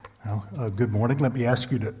Good morning. Let me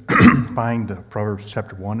ask you to find Proverbs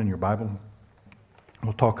chapter 1 in your Bible.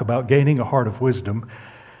 We'll talk about gaining a heart of wisdom.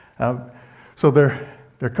 So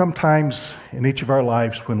there come times in each of our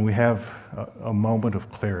lives when we have a moment of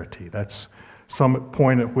clarity. That's some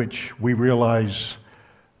point at which we realize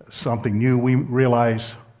something new. We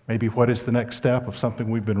realize maybe what is the next step of something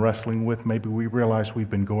we've been wrestling with. Maybe we realize we've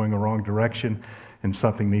been going a wrong direction and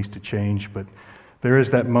something needs to change. But there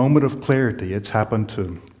is that moment of clarity. It's happened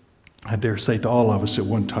to, I dare say, to all of us at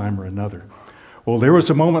one time or another. Well, there was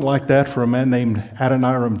a moment like that for a man named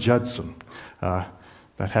Adoniram Judson. That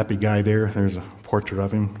happy guy there's a portrait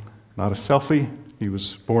of him, not a selfie. He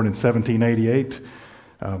was born in 1788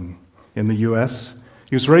 in the U.S.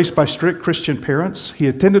 He was raised by strict Christian parents. He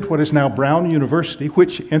attended what is now Brown University,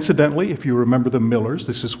 which, incidentally, if you remember the Millers,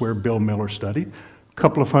 this is where Bill Miller studied, a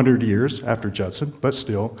couple of hundred years after Judson, but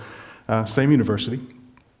still, same university.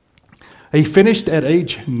 He finished at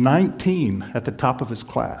age 19 at the top of his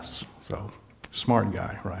class. So, smart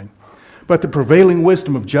guy, right? But the prevailing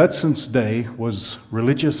wisdom of Judson's day was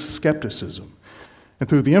religious skepticism. And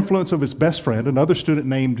through the influence of his best friend, another student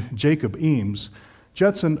named Jacob Eames,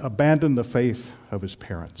 Judson abandoned the faith of his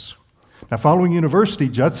parents. Now, following university,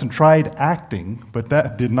 Judson tried acting, but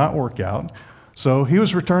that did not work out. So he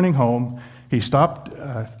was returning home. He stopped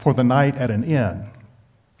for the night at an inn.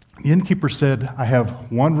 The innkeeper said, "I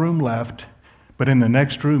have one room left, but in the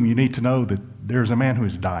next room you need to know that there's a man who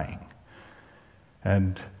is dying."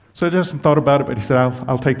 And so Judson thought about it, but he said,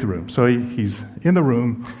 I'll take the room. So he's in the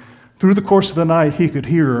room. Through the course of the night, he could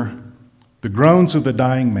hear the groans of the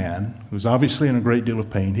dying man, who was obviously in a great deal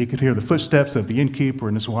of pain. He could hear the footsteps of the innkeeper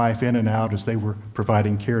and his wife in and out as they were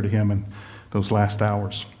providing care to him in those last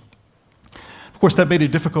hours. Of course, that made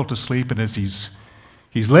it difficult to sleep, and as he's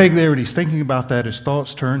laying there and he's thinking about that, his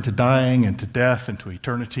thoughts turn to dying and to death and to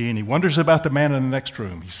eternity, and he wonders about the man in the next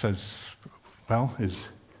room. He says,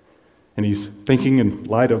 and he's thinking in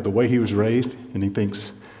light of the way he was raised, and he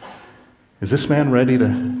thinks, is this man ready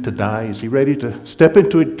to die? Is he ready to step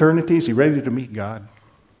into eternity? Is he ready to meet God?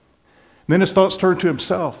 And then his thoughts turn to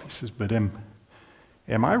himself. He says, but am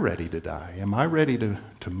I ready to die? Am I ready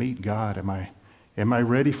to meet God? Am I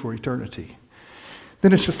ready for eternity?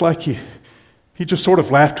 Then it's just like he just sort of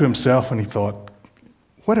laughed to himself, and he thought,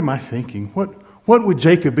 what am I thinking? What would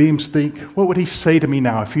Jacob Eames think? What would he say to me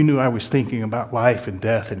now if he knew I was thinking about life and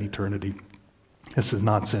death and eternity? This is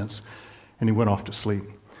nonsense. And he went off to sleep.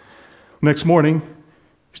 Next morning,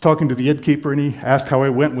 he's talking to the innkeeper, and he asked how it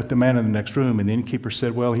went with the man in the next room. And the innkeeper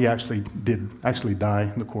said, well, he did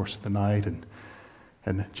die in the course of the night.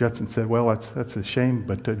 And Judson said, well, that's a shame,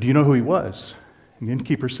 but do you know who he was? And the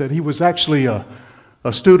innkeeper said, he was actually a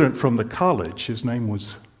student from the college. His name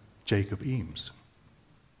was Jacob Eames.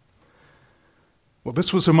 Well,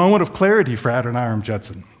 this was a moment of clarity for Adoniram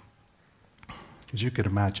Judson, as you could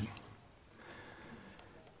imagine.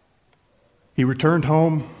 He returned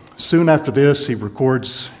home. Soon after this, he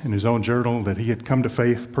records in his own journal that he had come to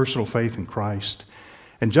faith, personal faith in Christ.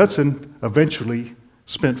 And Judson eventually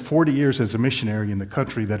spent 40 years as a missionary in the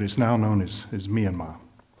country that is now known as Myanmar.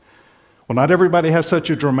 Well, not everybody has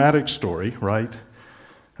such a dramatic story, right?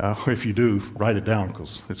 If you do, write it down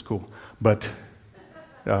because it's cool. But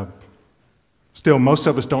still, most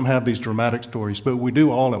of us don't have these dramatic stories, but we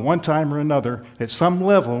do all at one time or another. At some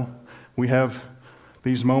level, we have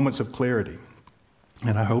these moments of clarity.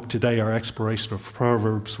 And I hope today our exploration of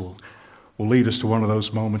Proverbs will lead us to one of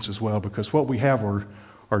those moments as well, because what we have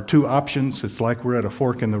are two options. It's like we're at a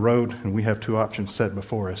fork in the road, and we have two options set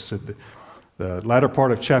before us. At the latter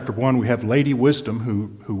part of chapter 1, we have Lady Wisdom,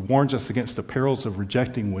 who warns us against the perils of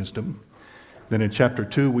rejecting wisdom. Then in chapter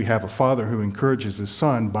 2, we have a father who encourages his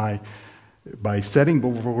son by setting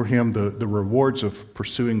before him the rewards of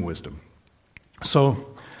pursuing wisdom.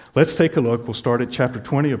 So let's take a look. We'll start at chapter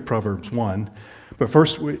 20 of Proverbs 1. But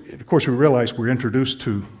first, we realize we're introduced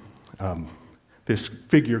to this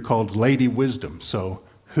figure called Lady Wisdom. So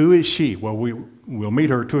who is she? Well, we'll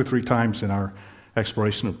meet her 2 or 3 times in our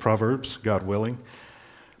exploration of Proverbs, God willing.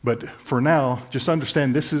 But for now, just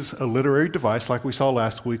understand this is a literary device like we saw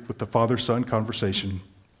last week with the father-son conversation.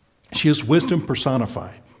 She is wisdom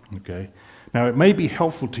personified, okay? Now, it may be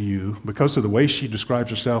helpful to you because of the way she describes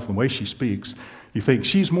herself and the way she speaks. You think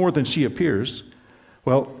she's more than she appears.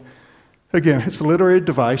 Well, again, it's a literary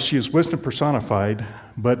device. She is wisdom personified,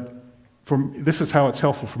 but this is how it's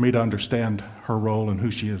helpful for me to understand her role and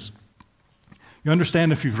who she is. You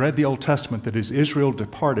understand, if you've read the Old Testament, that as Israel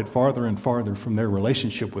departed farther and farther from their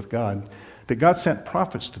relationship with God, that God sent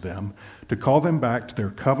prophets to them to call them back to their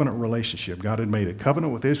covenant relationship. God had made a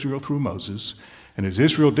covenant with Israel through Moses, and as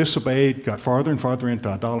Israel disobeyed, got farther and farther into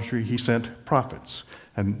idolatry, he sent prophets.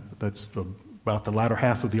 and that's about the latter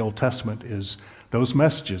half of the Old Testament, is those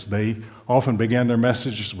messages. They often began their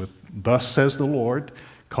messages with, "Thus says the Lord,"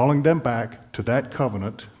 calling them back to that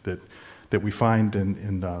covenant that we find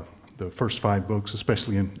in the first 5 books,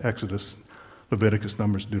 especially in Exodus, Leviticus,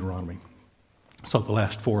 Numbers, Deuteronomy. So the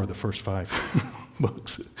last 4 of the first 5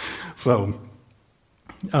 books. So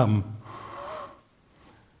the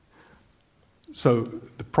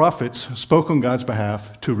prophets spoke on God's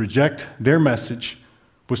behalf. To reject their message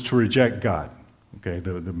was to reject God. Okay,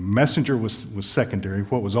 the messenger was secondary.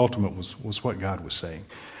 What was ultimate was what God was saying.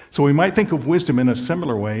 So we might think of wisdom in a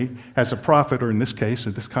similar way as a prophet, or in this case,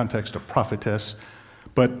 in this context, a prophetess,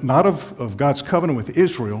 but not of God's covenant with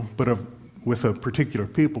Israel, but with a particular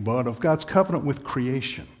people, but of God's covenant with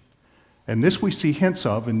creation. And this we see hints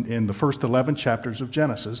of in the first 11 chapters of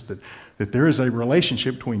Genesis, that there is a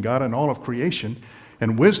relationship between God and all of creation,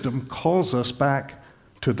 and wisdom calls us back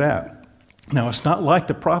to that. Now, it's not like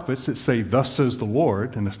the prophets that say, "Thus says the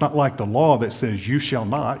Lord," and it's not like the law that says, "You shall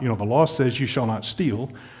not." The law says, "You shall not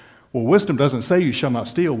steal." Well, wisdom doesn't say, "You shall not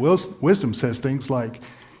steal." Wisdom says things like,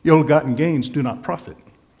 "Ill-gotten gains do not profit."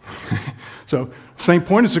 So, same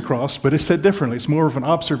point is across, but it's said differently. It's more of an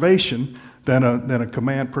observation than a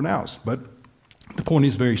command pronounced. But the point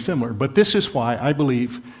is very similar. But this is why I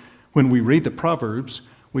believe when we read the Proverbs,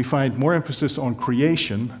 we find more emphasis on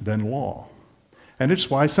creation than law. And it's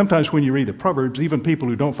why sometimes when you read the Proverbs, even people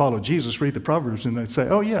who don't follow Jesus read the Proverbs and they say,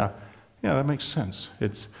 "Oh, yeah, that makes sense."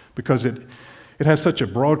 It's because it has such a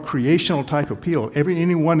broad creational type appeal.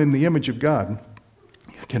 Anyone in the image of God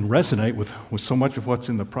can resonate with so much of what's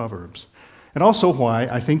in the Proverbs. And also why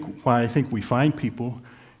I think we find people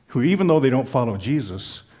who, even though they don't follow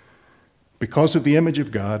Jesus, because of the image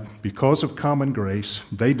of God, because of common grace,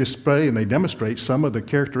 they display and they demonstrate some of the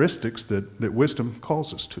characteristics that wisdom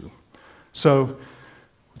calls us to. So,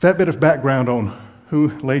 with that bit of background on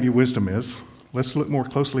who Lady Wisdom is, let's look more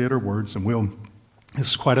closely at her words, and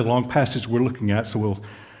this is quite a long passage we're looking at, so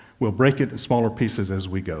we'll break it in smaller pieces as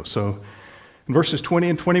we go. So, in verses 20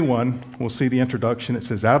 and 21, we'll see the introduction. It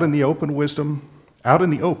says, out in the open, wisdom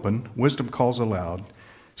calls aloud.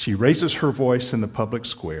 She raises her voice in the public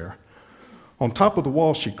square. On top of the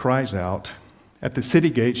wall, she cries out. At the city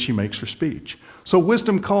gate, she makes her speech. So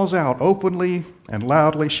wisdom calls out openly and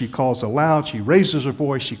loudly. She calls aloud. She raises her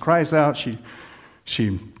voice. She cries out.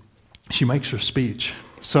 She makes her speech.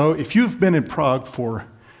 So if you've been in Prague for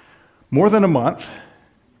more than a month,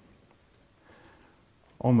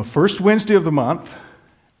 on the first Wednesday of the month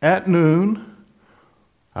at noon,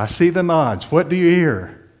 I see the nods. What do you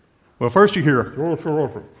hear? Well, first you hear,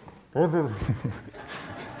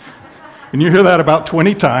 and you hear that about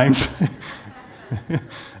 20 times.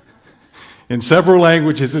 In several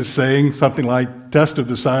languages, it's saying something like test of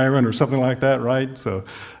the siren or something like that, right? So,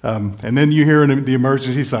 and then you hear the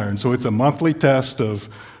emergency siren. So it's a monthly test of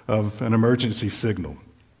an emergency signal.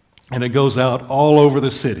 And it goes out all over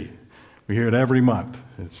the city. We hear it every month.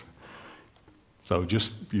 So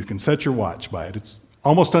you can set your watch by it. It's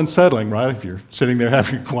almost unsettling, right? If you're sitting there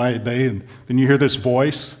having a quiet day and then you hear this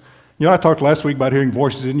voice. I talked last week about hearing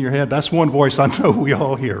voices in your head. That's one voice I know we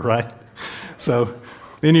all hear, right? So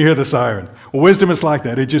then you hear the siren. Well, wisdom is like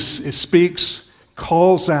that. It speaks,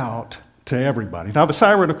 calls out to everybody. Now, the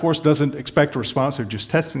siren, of course, doesn't expect a response. They're just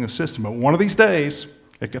testing the system. But one of these days,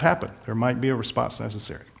 it could happen. There might be a response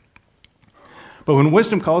necessary. But when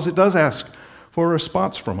wisdom calls, it does ask for a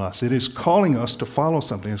response from us. It is calling us to follow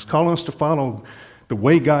something. It's calling us to follow the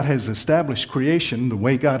way God has established creation, the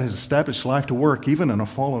way God has established life to work, even in a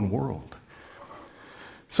fallen world.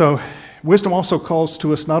 So, wisdom also calls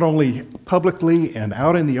to us not only publicly and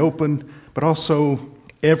out in the open, but also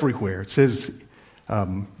everywhere. It says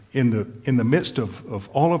in the midst of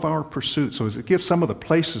all of our pursuits. So it gives some of the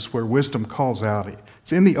places where wisdom calls out.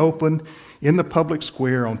 It's in the open, in the public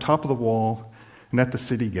square, on top of the wall, and at the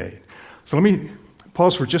city gate. So let me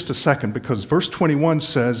pause for just a second, because verse 21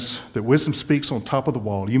 says that wisdom speaks on top of the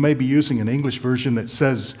wall. You may be using an English version that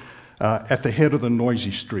says at the head of the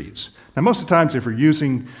noisy streets. Now, most of the times if we're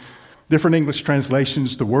using different English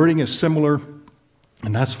translations, the wording is similar,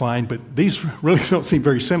 and that's fine, but these really don't seem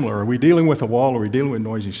very similar. Are we dealing with a wall, or are we dealing with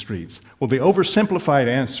noisy streets? Well, the oversimplified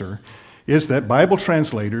answer is that Bible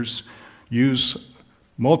translators use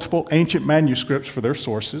multiple ancient manuscripts for their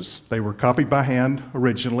sources. They were copied by hand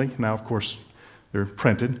originally. Now, of course, they're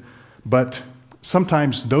printed. But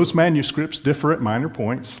sometimes those manuscripts differ at minor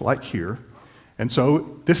points, like here. And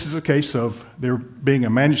so this is a case of there being a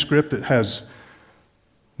manuscript that has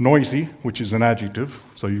noisy, which is an adjective,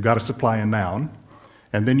 so you've got to supply a noun.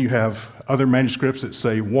 And then you have other manuscripts that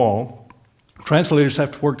say wall. Translators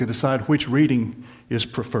have to work to decide which reading is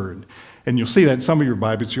preferred. And you'll see that in some of your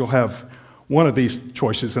Bibles, you'll have one of these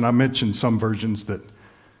choices, and I mentioned some versions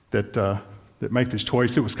that make this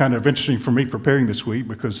choice. It was kind of interesting for me preparing this week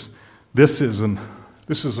because this is an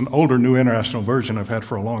older New International Version I've had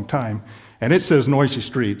for a long time, and it says noisy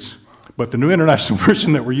streets. But the New International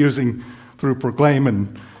Version that we're using through Proclaim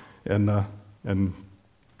and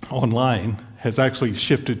online has actually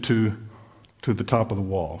shifted to the top of the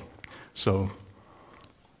wall. So,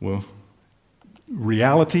 well,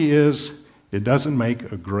 reality is it doesn't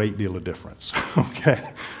make a great deal of difference, okay?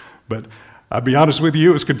 But I'll be honest with you,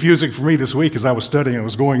 it was confusing for me this week as I was studying. I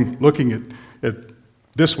was looking at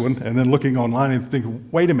this one and then looking online and thinking,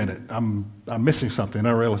 wait a minute, I'm missing something. And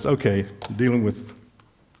I realized, okay, dealing with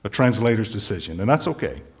a translator's decision, and that's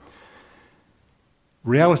okay.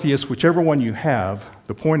 Reality is, whichever one you have,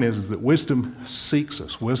 the point is that wisdom seeks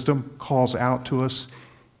us. Wisdom calls out to us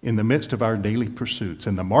in the midst of our daily pursuits.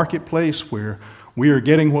 In the marketplace where we are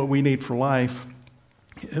getting what we need for life,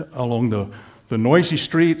 along the noisy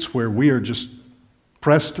streets where we are just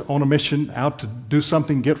pressed on a mission out to do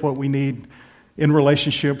something, get what we need, in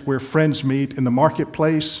relationship where friends meet, in the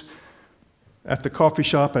marketplace, at the coffee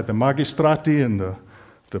shop, at the magistrati, and the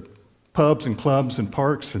pubs and clubs and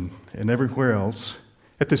parks and everywhere else,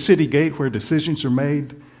 at the city gate where decisions are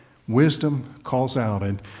made, wisdom calls out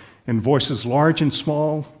in voices large and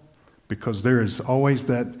small, because there is always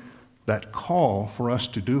that call for us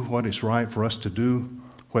to do what is right, for us to do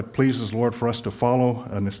what pleases the Lord, for us to follow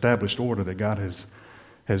an established order that God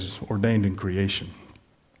has ordained in creation.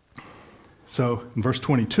 So in verse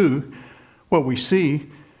 22, what we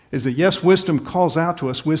see is that yes, wisdom calls out to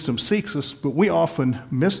us, wisdom seeks us, but we often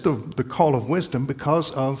miss the call of wisdom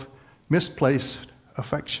because of misplaced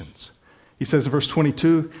affections. He says in verse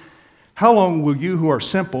 22, "How long will you who are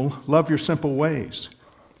simple love your simple ways?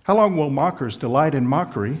 How long will mockers delight in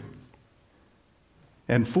mockery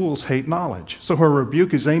and fools hate knowledge?" So her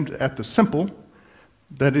rebuke is aimed at the simple,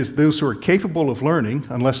 that is, those who are capable of learning,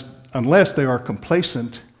 unless they are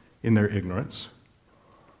complacent in their ignorance.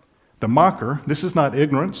 The mocker, this is not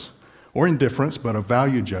ignorance or indifference, but a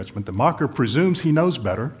value judgment. The mocker presumes he knows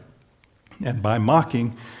better, and by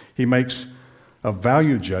mocking, he makes a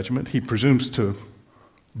value judgment. He presumes to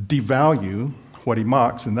devalue what he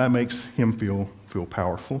mocks, and that makes him feel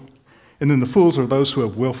powerful. And then the fools are those who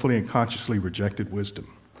have willfully and consciously rejected wisdom.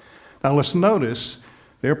 Now let's notice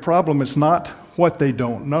their problem is not what they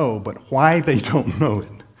don't know, but why they don't know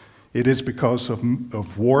it. It is because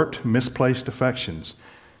of warped, misplaced affections.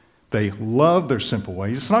 They love their simple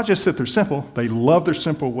ways. It's not just that they're simple, they love their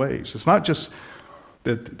simple ways. It's not just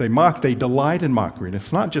that they mock, they delight in mockery. And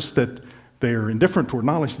it's not just that they are indifferent toward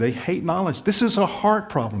knowledge, they hate knowledge. This is a heart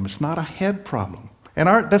problem, it's not a head problem. And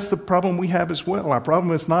that's the problem we have as well. Our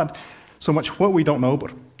problem is not so much what we don't know,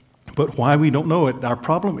 but why we don't know it. Our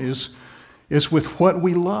problem is with what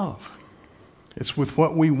we love. It's with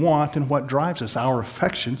what we want and what drives us. Our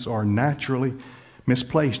affections are naturally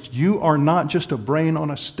misplaced. You are not just a brain on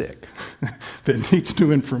a stick that needs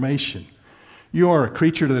new information. You are a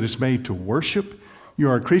creature that is made to worship. You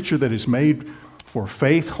are a creature that is made for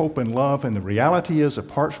faith, hope, and love. And the reality is,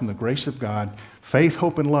 apart from the grace of God, faith,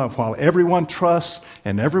 hope, and love, while everyone trusts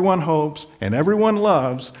and everyone hopes and everyone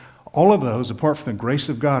loves, all of those, apart from the grace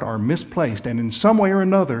of God, are misplaced and in some way or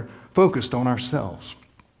another focused on ourselves.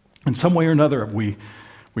 In some way or another, we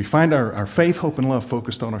find our faith, hope, and love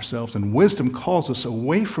focused on ourselves, and wisdom calls us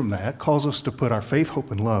away from that, calls us to put our faith,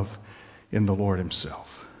 hope, and love in the Lord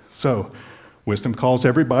himself. So, wisdom calls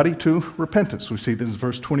everybody to repentance. We see this in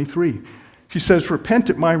verse 23. She says,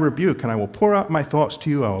 "Repent at my rebuke, and I will pour out my thoughts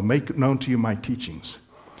to you. I will make known to you my teachings."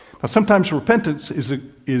 Now, sometimes repentance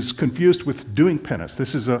is confused with doing penance.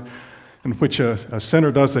 This is in which a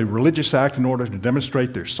sinner does a religious act in order to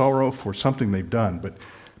demonstrate their sorrow for something they've done. But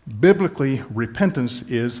biblically, repentance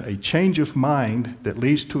is a change of mind that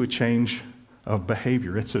leads to a change of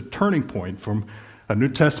behavior. It's a turning point from a New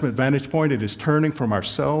Testament vantage point. It is turning from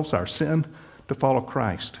ourselves, our sin, to follow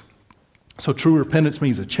Christ. So true repentance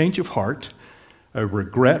means a change of heart, a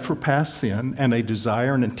regret for past sin, and a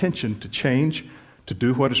desire and intention to change, to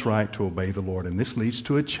do what is right, to obey the Lord. And this leads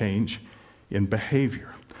to a change in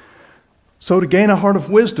behavior. So to gain a heart of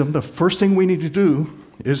wisdom, the first thing we need to do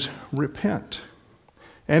is repent.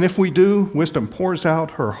 And if we do, wisdom pours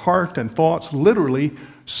out her heart and thoughts, literally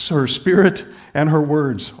her spirit and her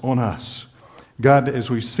words on us. God, as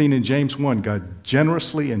we've seen in James 1, God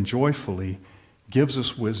generously and joyfully gives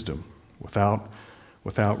us wisdom without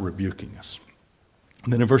rebuking us.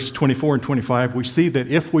 And then in verses 24 and 25, we see that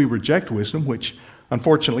if we reject wisdom, which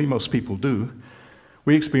unfortunately most people do,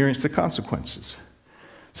 we experience the consequences.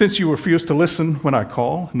 Since you refuse to listen when I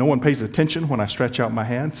call, no one pays attention when I stretch out my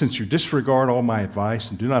hand, since you disregard all my advice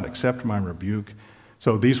and do not accept my rebuke.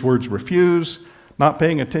 So these words, refuse, not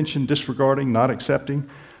paying attention, disregarding, not accepting,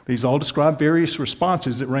 these all describe various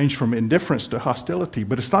responses that range from indifference to hostility.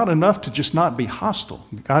 But it's not enough to just not be hostile.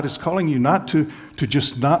 God is calling you not to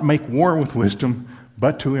just not make war with wisdom,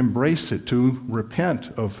 but to embrace it, to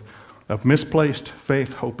repent of misplaced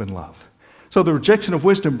faith, hope, and love. So the rejection of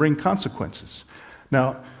wisdom brings consequences.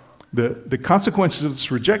 Now, the consequences of this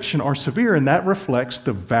rejection are severe, and that reflects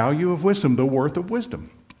the value of wisdom, the worth of wisdom.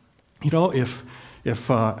 You know, if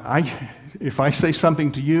I say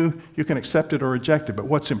something to you, you can accept it or reject it. But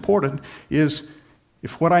what's important is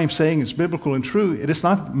if what I am saying is biblical and true, it is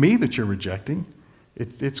not me that you're rejecting.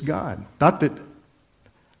 It's God. Not that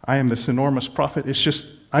I am this enormous prophet. It's just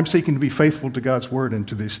I'm seeking to be faithful to God's word. And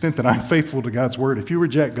to the extent that I'm faithful to God's word, if you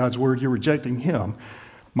reject God's word, you're rejecting him.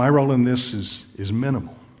 My role in this is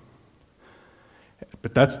minimal.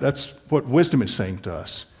 But that's what wisdom is saying to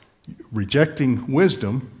us. Rejecting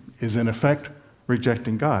wisdom is in effect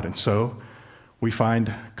rejecting God. And so we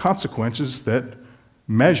find consequences that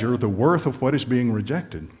measure the worth of what is being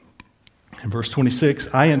rejected. In verse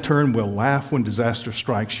 26, I in turn will laugh when disaster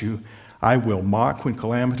strikes you. I will mock when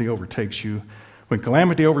calamity overtakes you. When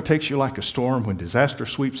calamity overtakes you like a storm, when disaster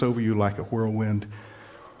sweeps over you like a whirlwind,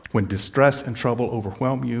 when distress and trouble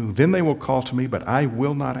overwhelm you, then they will call to me, but I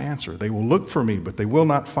will not answer. They will look for me, but they will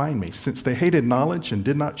not find me, since they hated knowledge and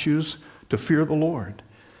did not choose to fear the Lord.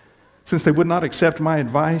 Since they would not accept my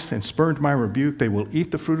advice and spurned my rebuke, they will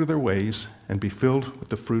eat the fruit of their ways and be filled with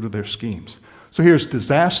the fruit of their schemes. So here's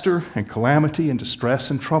disaster and calamity and distress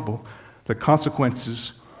and trouble, the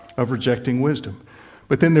consequences of rejecting wisdom.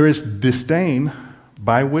 But then there is disdain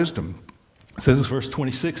by wisdom. It says in verse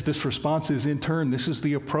 26, this response is in turn, this is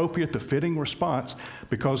the appropriate, the fitting response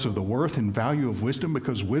because of the worth and value of wisdom,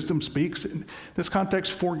 because wisdom speaks in this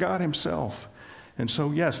context for God himself. And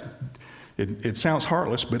so, yes, it sounds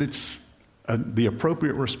heartless, but it's the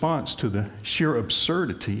appropriate response to the sheer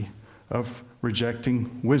absurdity of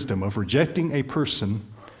rejecting wisdom, of rejecting a person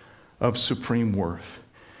of supreme worth.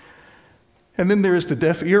 And then there is the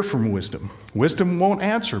deaf ear from wisdom. Wisdom won't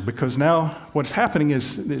answer because now what's happening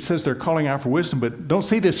is it says they're calling out for wisdom, but don't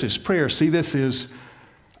see this as prayer. See this as,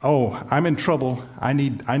 oh, I'm in trouble. I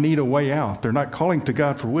need a way out. They're not calling to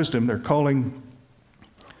God for wisdom. They're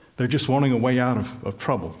just wanting a way out of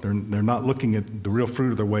trouble. They're not looking at the real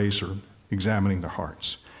fruit of their ways or examining their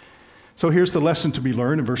hearts. So here's the lesson to be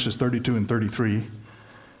learned in verses 32 and 33.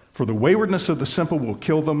 For the waywardness of the simple will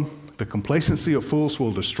kill them. The complacency of fools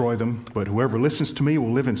will destroy them, but whoever listens to me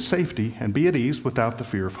will live in safety and be at ease without the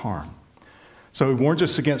fear of harm. So he warns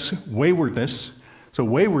us against waywardness. So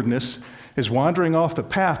waywardness is wandering off the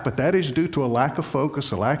path, but that is due to a lack of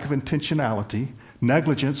focus, a lack of intentionality,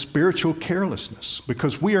 negligence, spiritual carelessness,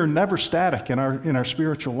 because we are never static in our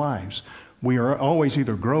spiritual lives. We are always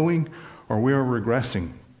either growing or we are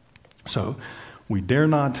regressing. So we dare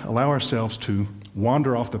not allow ourselves to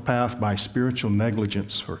wander off the path by spiritual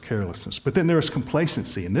negligence or carelessness. But then there is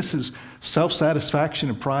complacency, and this is self-satisfaction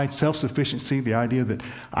and pride, self-sufficiency, the idea that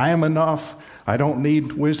I am enough, I don't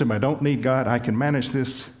need wisdom, I don't need God, I can manage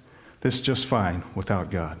this just fine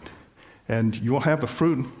without God. And you will have the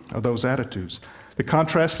fruit of those attitudes. The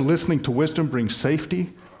contrast, listening to wisdom brings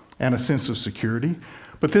safety and a sense of security,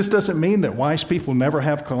 but this doesn't mean that wise people never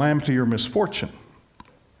have calamity or misfortune.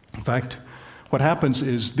 In fact, what happens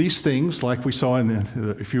is these things, like we saw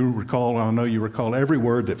if you recall, I know you recall every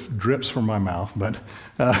word that drips from my mouth, but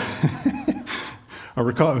I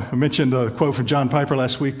mentioned a quote from John Piper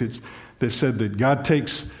last week that said that God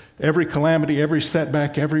takes every calamity, every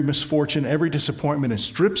setback, every misfortune, every disappointment, and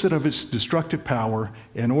strips it of its destructive power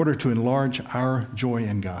in order to enlarge our joy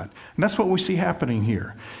in God. And that's what we see happening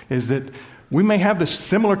here, is that we may have the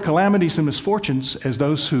similar calamities and misfortunes as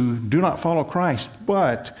those who do not follow Christ,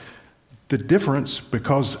 but the difference,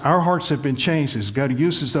 because our hearts have been changed, is God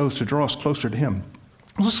uses those to draw us closer to him.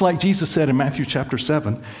 Just like Jesus said in Matthew chapter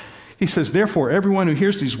 7, he says, therefore, everyone who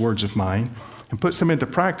hears these words of mine and puts them into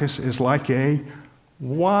practice is like a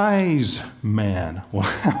wise man. Well,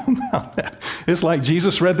 how about that? It's like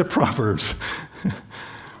Jesus read the Proverbs,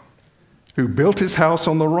 who built his house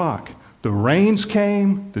on the rock. The rains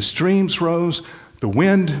came, the streams rose, the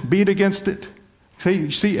wind beat against it.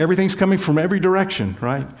 See, everything's coming from every direction,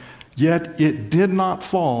 right? Yet it did not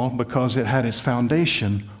fall because it had its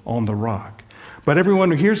foundation on the rock. But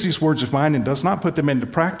everyone who hears these words of mine and does not put them into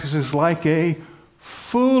practice is like a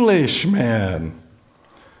foolish man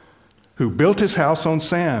who built his house on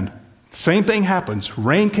sand. Same thing happens.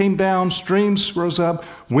 Rain came down, streams rose up,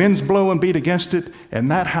 winds blow and beat against it,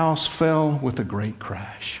 and that house fell with a great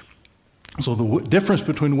crash. So the difference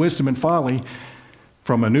between wisdom and folly,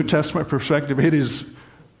 from a New Testament perspective, it is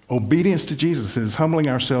obedience to Jesus. It is humbling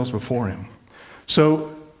ourselves before him.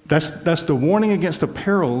 So that's the warning against the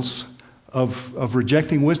perils of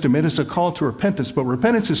rejecting wisdom. It is a call to repentance, but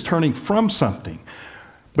repentance is turning from something.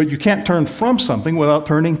 But you can't turn from something without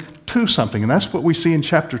turning to something. And that's what we see in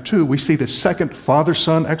chapter 2. We see the second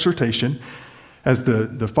father-son exhortation as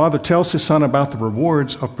the father tells his son about the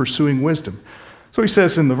rewards of pursuing wisdom. So he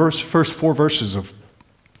says in the first 4 verses of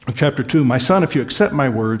chapter 2, "My son, if you accept my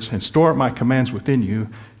words and store up my commands within you,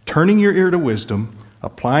 turning your ear to wisdom,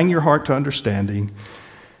 applying your heart to understanding,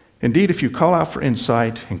 indeed, if you call out for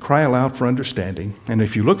insight and cry aloud for understanding, and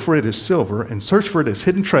if you look for it as silver and search for it as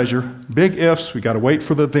hidden treasure," big ifs, we got to wait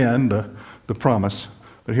for the then, the promise,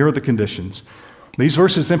 but here are the conditions. These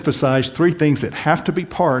verses emphasize 3 things that have to be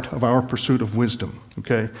part of our pursuit of wisdom,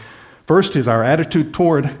 okay? First is our attitude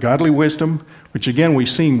toward godly wisdom, which again, we've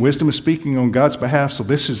seen wisdom is speaking on God's behalf, so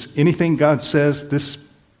this is anything God says. This,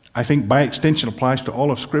 I think, by extension applies to all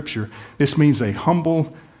of Scripture. This means a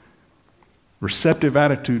humble, receptive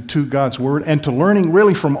attitude to God's word and to learning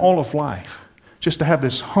really from all of life. Just to have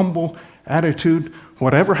this humble attitude,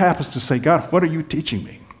 whatever happens, to say, "God, what are you teaching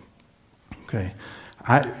me?" Okay.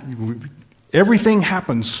 Everything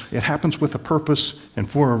happens. It happens with a purpose and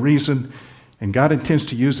for a reason, and God intends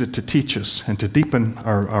to use it to teach us and to deepen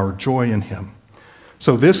our joy in him.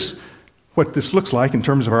 So what this looks like in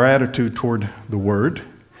terms of our attitude toward the word,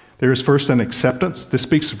 there is first an acceptance. This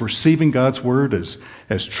speaks of receiving God's word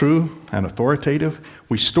as true and authoritative.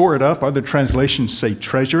 We store it up. Other translations say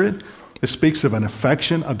treasure it. This speaks of an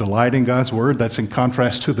affection, a delight in God's word. That's in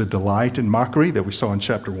contrast to the delight and mockery that we saw in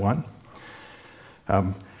chapter 1. I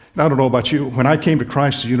don't know about you. When I came to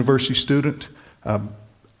Christ as a university student,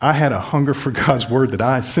 I had a hunger for God's word that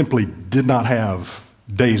I simply did not have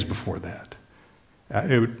days before that.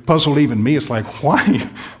 It puzzled even me. It's like, why?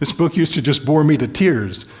 This book used to just bore me to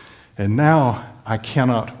tears. And now I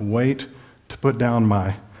cannot wait to put down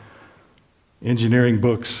my engineering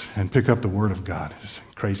books and pick up the Word of God. It's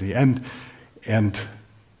crazy. And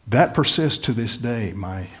that persists to this day.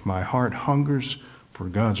 My heart hungers for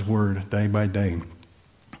God's Word day by day.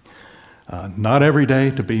 Not every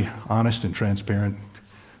day, to be honest and transparent,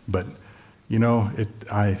 but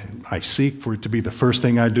I seek for it to be the first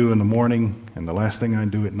thing I do in the morning, and the last thing I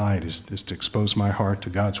do at night is to expose my heart to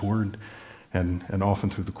God's Word, and often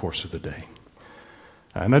through the course of the day.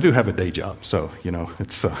 And I do have a day job, so,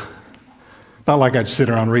 it's not like I'd sit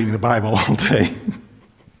around reading the Bible all day.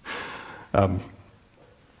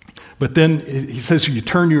 But then he says you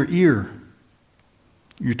turn your ear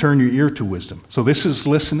to wisdom. So this is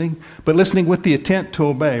listening, but listening with the intent to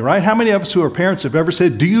obey, right? How many of us who are parents have ever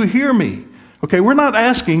said, "Do you hear me?" Okay, we're not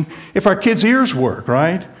asking if our kids' ears work,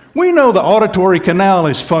 right? We know the auditory canal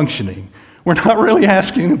is functioning. We're not really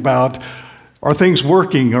asking about, are things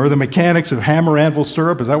working, or the mechanics of hammer, anvil,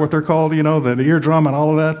 stirrup, is that what they're called, the eardrum and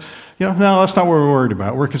all of that? No, that's not what we're worried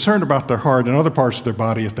about. We're concerned about their heart and other parts of their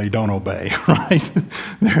body if they don't obey, right?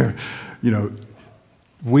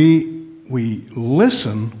 We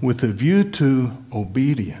listen with a view to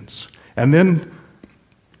obedience. And then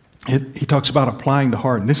he talks about applying the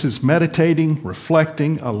heart. And this is meditating,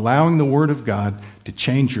 reflecting, allowing the Word of God to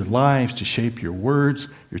change your lives, to shape your words,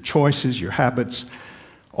 your choices, your habits,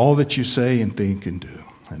 all that you say and think and do.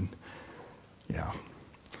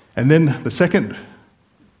 And then the second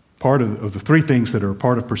part of the 3 things that are a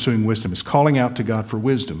part of pursuing wisdom is calling out to God for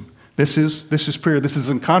wisdom. This is prayer. This is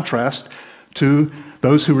in contrast to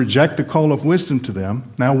those who reject the call of wisdom to them.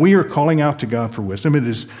 Now we are calling out to God for wisdom. It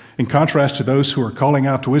is in contrast to those who are calling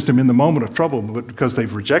out to wisdom in the moment of trouble, but because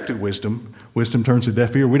they've rejected wisdom, wisdom turns a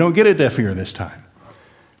deaf ear. We don't get a deaf ear this time.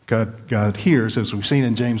 God hears, as we've seen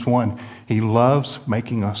in James 1, he loves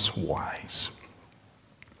making us wise.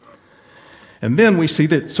 And then we see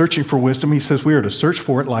that searching for wisdom, he says we are to search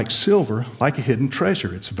for it like silver, like a hidden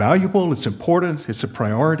treasure. It's valuable, it's important, it's a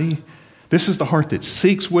priority. This is the heart that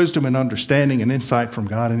seeks wisdom and understanding and insight from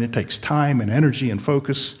God, and it takes time and energy and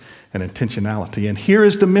focus and intentionality. And here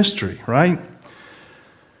is the mystery, right?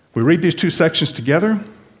 We read these 2 sections together.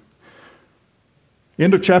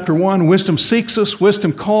 End of chapter 1, wisdom seeks us,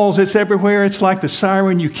 wisdom calls, it's everywhere. It's like the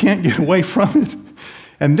siren, you can't get away from it.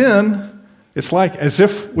 And then it's like as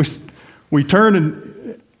if we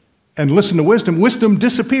turn and listen to wisdom, wisdom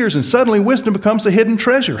disappears, and suddenly wisdom becomes a hidden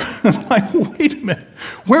treasure. It's like, wait a minute,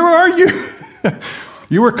 where are you?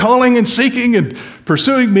 You were calling and seeking and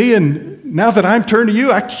pursuing me, and now that I'm turned to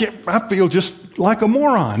you, I feel just like a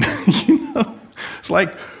moron. It's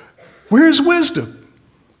like, Where's wisdom?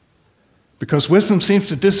 Because wisdom seems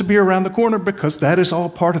to disappear around the corner because that is all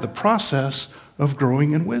part of the process of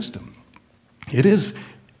growing in wisdom. It's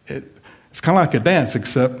kind of like a dance,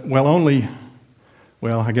 except,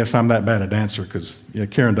 I guess I'm that bad a dancer because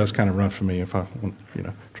Karen does kind of run for me if I want,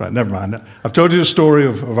 try. Never mind. I've told you the story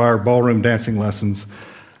of our ballroom dancing lessons.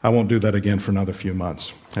 I won't do that again for another few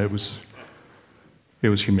months. It was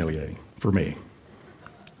humiliating for me.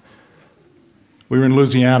 We were in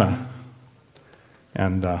Louisiana,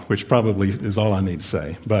 and which probably is all I need to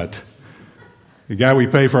say. But the guy we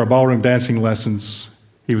paid for our ballroom dancing lessons,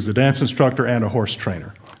 he was a dance instructor and a horse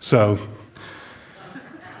trainer. So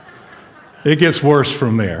it gets worse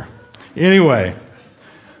from there. Anyway,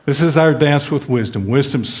 this is our dance with wisdom.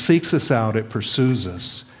 Wisdom seeks us out. It pursues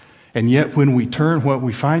us. And yet when we turn, what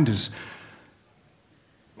we find is,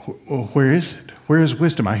 well, where is it? Where is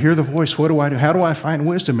wisdom? I hear the voice. What do I do? How do I find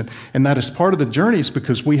wisdom? And that is part of the journey is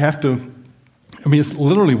because we have to, it's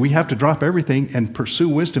literally we have to drop everything and pursue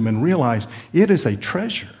wisdom and realize it is a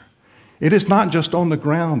treasure. It is not just on the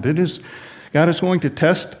ground. God is going to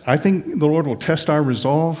test, I think the Lord will test our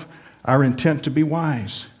resolve, our intent to be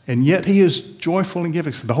wise. And yet he is joyful in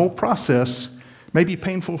giving. So the whole process may be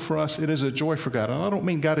painful for us. It is a joy for God. And I don't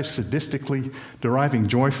mean God is sadistically deriving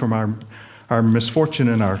joy from our misfortune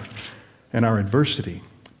and our adversity.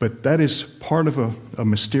 But that is part of a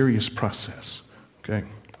mysterious process. Okay?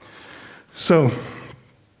 So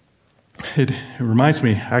it reminds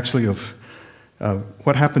me actually of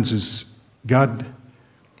what happens is God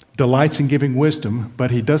delights in giving wisdom,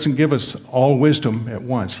 but he doesn't give us all wisdom at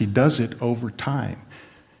once. He does it over time.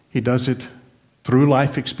 He does it through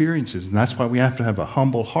life experiences. And that's why we have to have a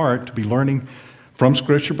humble heart to be learning from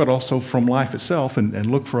Scripture, but also from life itself and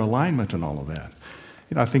look for alignment and all of that.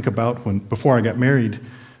 I think about before I got married,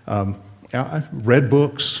 I read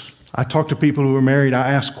books. I talked to people who were married.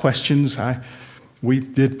 I asked questions. We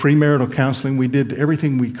did premarital counseling. We did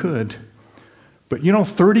everything we could. But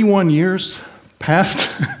 31 years past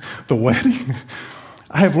the wedding,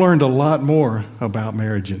 I have learned a lot more about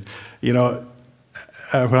marriage. And,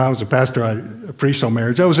 when I was a pastor, I preached on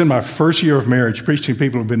marriage. I was in my first year of marriage, preaching to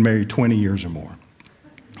people who have been married 20 years or more.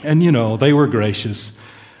 And, they were gracious.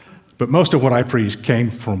 But most of what I preached came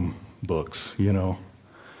from books,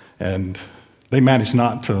 And they managed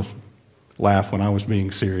not to laugh when I was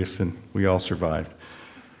being serious, and we all survived.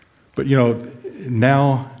 But,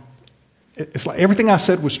 now it's like everything I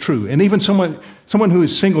said was true. And even someone who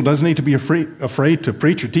is single doesn't need to be afraid to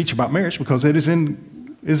preach or teach about marriage because it is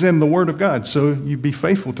in the Word of God. So you be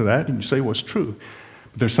faithful to that and you say what's true.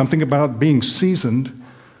 But there's something about being seasoned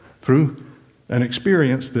through an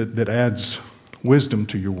experience that adds wisdom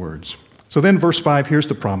to your words. So then verse 5, here's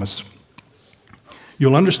the promise.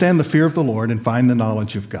 You'll understand the fear of the Lord and find the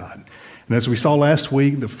knowledge of God. And as we saw last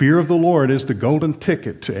week, the fear of the Lord is the golden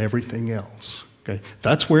ticket to everything else. Okay?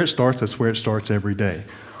 That's where it starts. That's where it starts every day.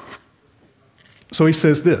 So he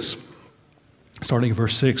says this, starting in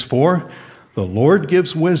verse 6, for the Lord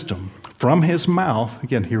gives wisdom from his mouth.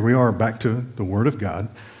 Again, here we are back to the word of God.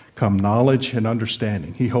 Come knowledge and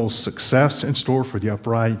understanding. He holds success in store for the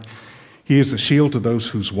upright. He is a shield to those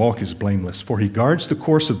whose walk is blameless. For he guards the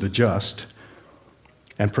course of the just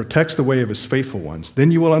and protects the way of his faithful ones.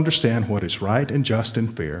 Then you will understand what is right and just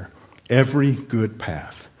and fair, every good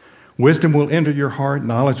path. Wisdom will enter your heart.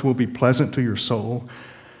 Knowledge will be pleasant to your soul.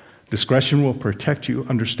 Discretion will protect you.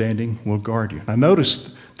 Understanding will guard you. Now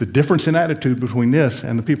notice the difference in attitude between this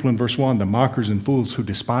and the people in verse 1, the mockers and fools who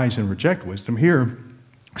despise and reject wisdom. Here,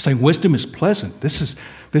 saying wisdom is pleasant. This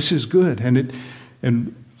is good.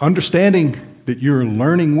 And understanding that you're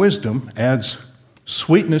learning wisdom adds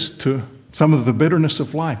sweetness to some of the bitterness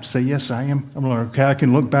of life. To say, yes, I'm learning. Okay, I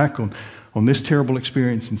can look back on this terrible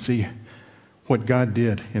experience and see what God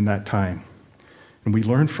did in that time. And we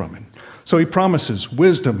learn from it. So he promises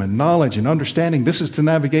wisdom and knowledge and understanding. This is to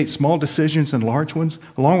navigate small decisions and large ones.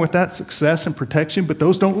 Along with that, success and protection. But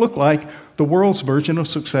those don't look like the world's version of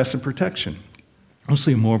success and protection. We'll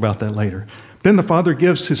see more about that later. Then the Father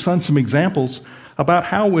gives his Son some examples about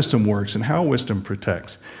how wisdom works and how wisdom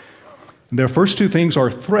protects. And their first two things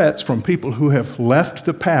are threats from people who have left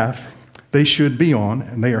the path they should be on,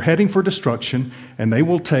 and they are heading for destruction, and they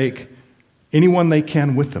will take anyone they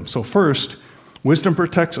can with them. So first, wisdom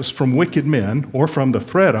protects us from wicked men or from the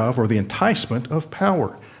threat of or the enticement of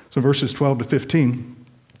power. So verses 12 to 15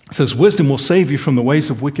 it says, wisdom will save you from the ways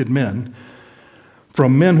of wicked men,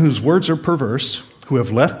 from men whose words are perverse, who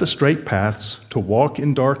have left the straight paths to walk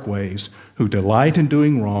in dark ways, who delight in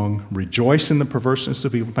doing wrong, rejoice in the perverseness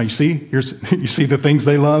of evil. Now you see the things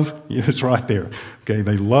they love? It's right there. Okay,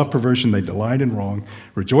 they love perversion, they delight in wrong,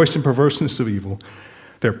 rejoice in perverseness of evil.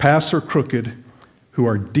 Their paths are crooked, who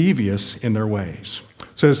are devious in their ways. It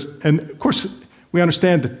says, and of course, we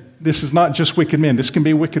understand that this is not just wicked men. This can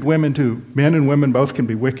be wicked women too. Men and women both can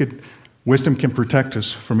be wicked. Wisdom can protect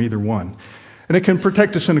us from either one. And it can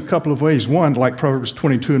protect us in a couple of ways. One, like Proverbs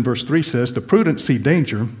 22 and verse 3 says, the prudent see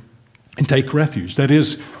danger and take refuge. That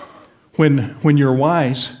is, when you're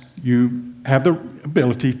wise, you have the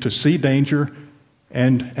ability to see danger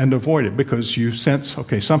and avoid it because you sense,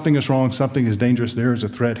 okay, something is wrong, something is dangerous, there is a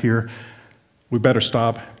threat here. We better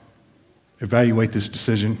stop, evaluate this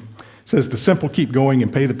decision. It says the simple keep going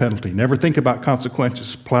and pay the penalty. Never think about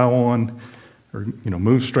consequences. Plow on or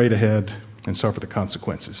move straight ahead and suffer the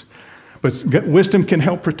consequences. But wisdom can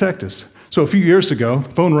help protect us. So a few years ago, the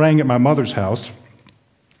phone rang at my mother's house.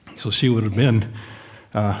 So she would have been,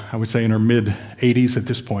 I would say, in her mid-80s at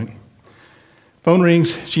this point. Phone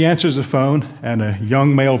rings, she answers the phone, and a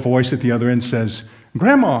young male voice at the other end says,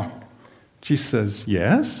 "Grandma." She says,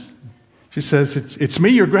 "Yes?" She says, it's me,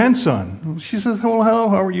 your grandson. She says, "Well, hello,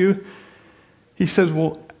 how are you?" He says,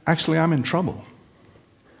 "Well, actually, I'm in trouble."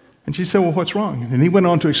 And she said, "Well, what's wrong?" And he went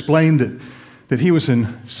on to explain that he was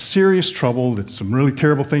in serious trouble, that some really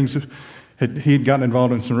terrible things, he had gotten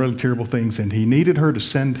involved in some really terrible things, and he needed her to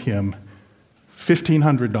send him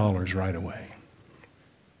 $1,500 right away.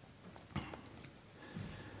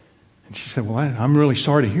 And she said, "Well, I'm really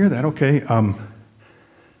sorry to hear that. Okay, I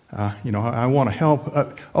want to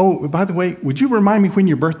help. Oh, by the way, would you remind me when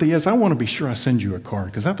your birthday is? I want to be sure I send you a card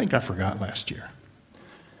because I think I forgot last year."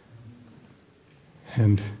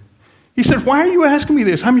 And he said, "Why are you asking me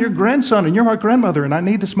this? I'm your grandson and you're my grandmother and I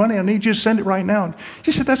need this money. I need you to send it right now." And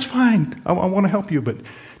she said, "That's fine. I want to help you, but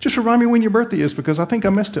just remind me when your birthday is because I think I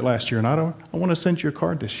missed it last year and I want to send you a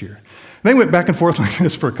card this year." And they went back and forth like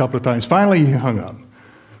this for a couple of times. Finally, he hung up.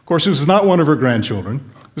 Of course, this was not one of her grandchildren.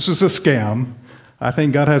 This was a scam. I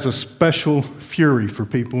think God has a special fury for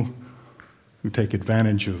people who take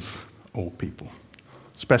advantage of old people,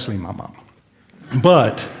 especially my mom.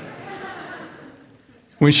 But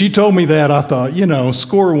when she told me that, I thought,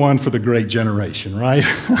 score one for the great generation, right?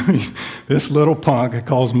 I mean, this little punk that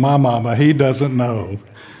calls my mama, he doesn't know.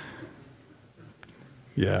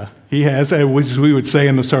 Yeah, he has, as we would say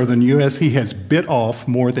in the southern U.S., he has bit off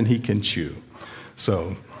more than he can chew.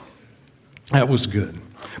 So that was good.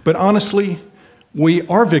 But honestly, we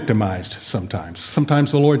are victimized sometimes.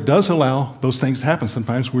 Sometimes the Lord does allow those things to happen.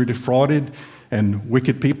 Sometimes we're defrauded and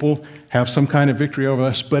wicked people have some kind of victory over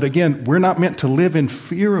us. But again, we're not meant to live in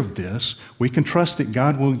fear of this. We can trust that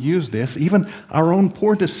God will use this. Even our own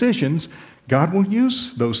poor decisions, God will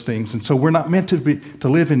use those things. And so we're not meant to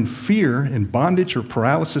live in fear, in bondage or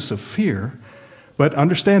paralysis of fear. But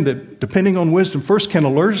understand that depending on wisdom, first can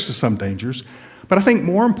alert us to some dangers. But I think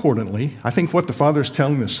more importantly, I think what the Father is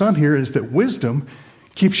telling the Son here is that wisdom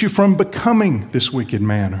keeps you from becoming this wicked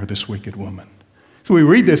man or this wicked woman. So we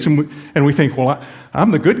read this and we think, well,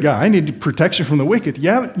 I'm the good guy. I need protection from the wicked.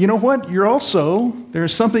 Yeah, you know what?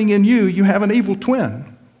 There's something in you. You have an evil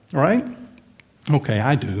twin, all right? Okay,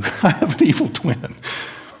 I do. I have an evil twin.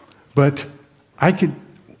 But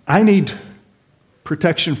I need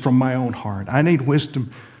protection from my own heart. I need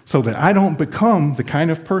wisdom so that I don't become the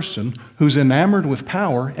kind of person who's enamored with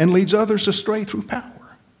power and leads others astray through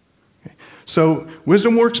power. Okay? So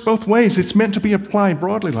wisdom works both ways. It's meant to be applied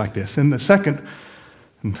broadly like this. And the second,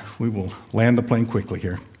 and we will land the plane quickly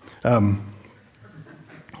here.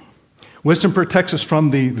 Wisdom protects us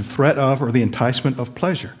from the threat of or the enticement of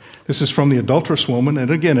pleasure. This is from the adulterous woman,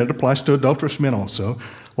 and again, it applies to adulterous men also.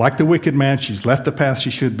 Like the wicked man, she's left the path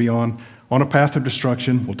she should be on a path of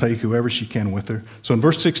destruction, will take whoever she can with her. So in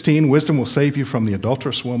verse 16, wisdom will save you from the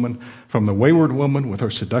adulterous woman, from the wayward woman with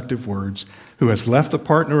her seductive words, who has left the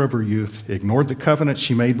partner of her youth, ignored the covenant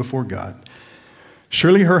she made before God.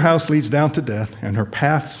 Surely her house leads down to death, and her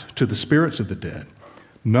paths to the spirits of the dead.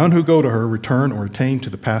 None who go to her return or attain to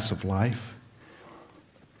the paths of life.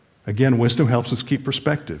 Again, wisdom helps us keep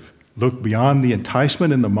perspective. Look beyond the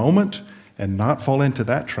enticement in the moment and not fall into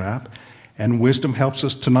that trap. And wisdom helps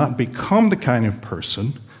us to not become the kind of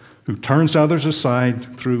person who turns others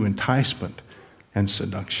aside through enticement and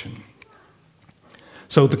seduction.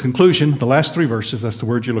 So the conclusion, the last three verses, that's the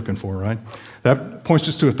word you're looking for, right? That points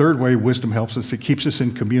us to a third way wisdom helps us. It keeps us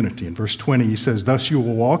in community. In verse 20, he says, "Thus you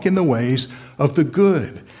will walk in the ways of the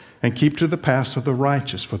good and keep to the paths of the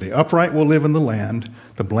righteous. For the upright will live in the land,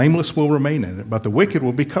 the blameless will remain in it, but the wicked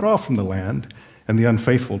will be cut off from the land, and the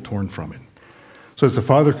unfaithful torn from it." So as the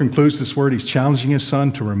Father concludes this word, he's challenging his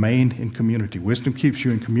Son to remain in community. Wisdom keeps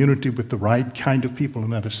you in community with the right kind of people,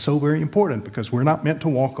 and that is so very important because we're not meant to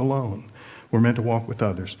walk alone. We're meant to walk with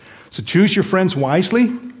others. So choose your friends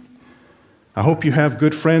wisely. I hope you have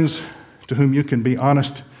good friends to whom you can be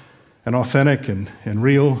honest and authentic and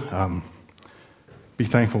real, be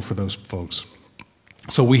thankful for those folks.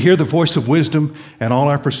 So we hear the voice of wisdom in all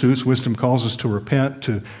our pursuits. Wisdom calls us to repent,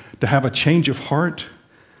 to have a change of heart,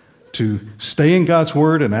 to stay in God's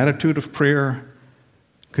word, an attitude of prayer,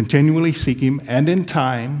 continually seek Him, and in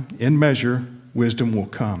time, in measure, wisdom will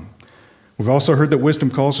come. We've also heard that wisdom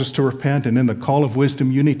calls us to repent, and in the call of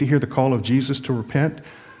wisdom, you need to hear the call of Jesus to repent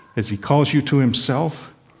as He calls you to Himself,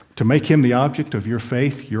 to make Him the object of your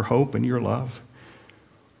faith, your hope, and your love.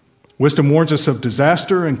 Wisdom warns us of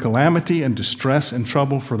disaster and calamity and distress and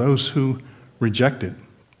trouble for those who reject it.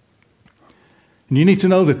 And you need to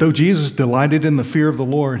know that though Jesus delighted in the fear of the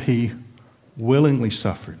Lord, He willingly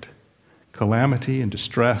suffered calamity and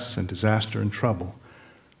distress and disaster and trouble,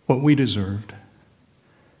 what we deserved,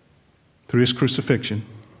 through His crucifixion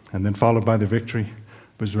and then followed by the victory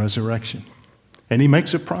of His resurrection. And He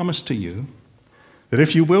makes a promise to you that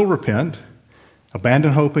if you will repent,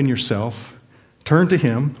 abandon hope in yourself, turn to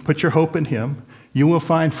Him, put your hope in Him, you will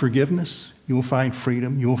find forgiveness, you will find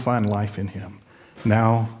freedom, you will find life in Him,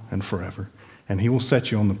 now and forever. And He will set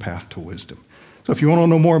you on the path to wisdom. So if you want to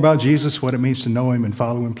know more about Jesus, what it means to know Him and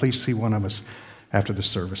follow Him, please see one of us after the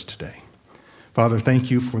service today. Father, thank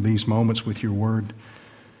you for these moments with your word.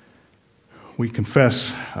 We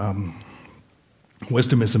confess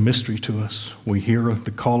wisdom is a mystery to us. We hear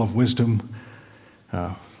the call of wisdom.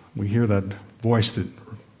 We hear that voice that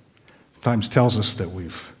sometimes tells us that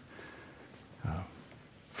we've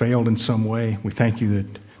failed in some way. We thank you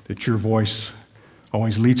that your voice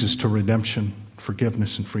always leads us to redemption,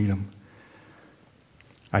 forgiveness, and freedom.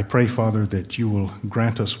 I pray, Father, that you will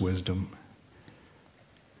grant us wisdom,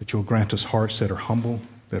 that you'll grant us hearts that are humble,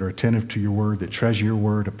 that are attentive to your word, that treasure your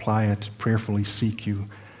word, apply it, prayerfully seek you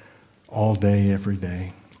all day, every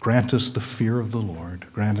day. Grant us the fear of the Lord.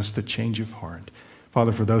 Grant us the change of heart.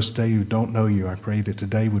 Father, for those today who don't know you, I pray that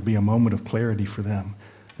today would be a moment of clarity for them,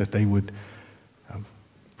 that they would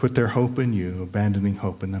put their hope in you, abandoning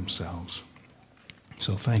hope in themselves.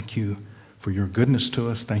 So thank you for your goodness to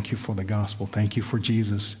us. Thank you for the gospel. Thank you for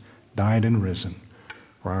Jesus, died and risen,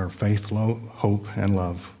 for our faith, hope, and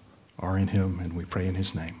love are in Him, and we pray in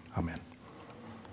His name. Amen.